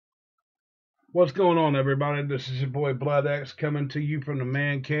What's going on, everybody? This is your boy Blood X coming to you from the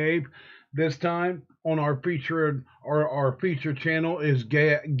man cave. This time on our feature channel is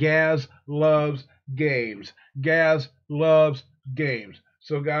Gaz Loves Games. Gaz Loves Games.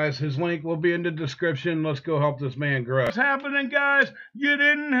 So, guys, his link will be in the description. Let's go help this man grow. What's happening, guys? You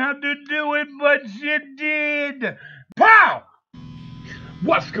didn't have to do it, but you did. Pow!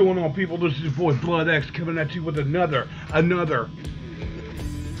 What's going on, people? This is your boy Blood X coming at you with another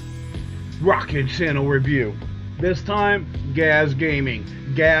Rocket Channel review. This time, Gaz Gaming.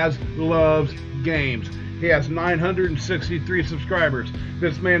 Gaz Loves Games. He has 963 subscribers.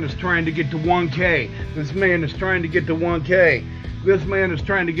 This man is trying to get to 1K. This man is trying to get to 1K. This man is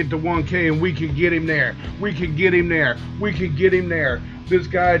trying to get to 1K, and we can get him there. We can get him there. We can get him there. This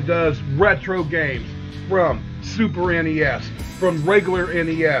guy does retro games from Super NES, from regular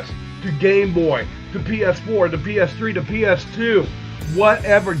NES, to Game Boy, to PS4, to PS3, to PS2.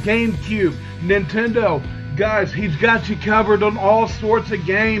 Whatever, GameCube, Nintendo, guys, he's got you covered on all sorts of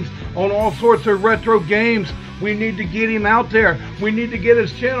games, on all sorts of retro games. We need to get him out there. We need to get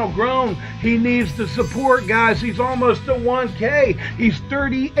his channel grown. He needs the support, guys. He's almost to 1K. He's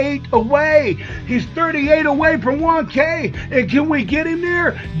 38 away. He's 38 away from 1K. And can we get him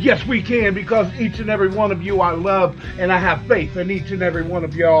there? Yes, we can, because each and every one of you I love, and I have faith in each and every one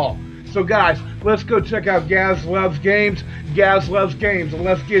of y'all. So, guys, let's go check out Gaz Loves Games. Gaz Loves Games, and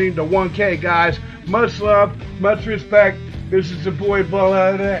let's get him to 1K, guys. Much love, much respect. This is the boy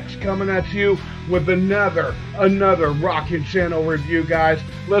Blood X coming at you with another Rocket Channel review, guys.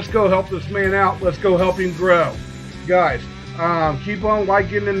 Let's go help this man out. Let's go help him grow, guys. Keep on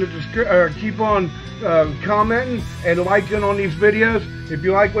liking in the description. Keep on commenting and liking on these videos. If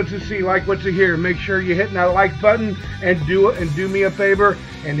you like what you see, like what you hear, make sure you're hitting that like button and do me a favor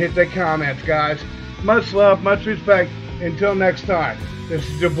and hit the comments, guys. Much love, much respect. Until next time, this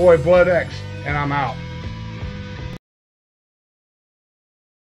is your boy Blood X, and I'm out.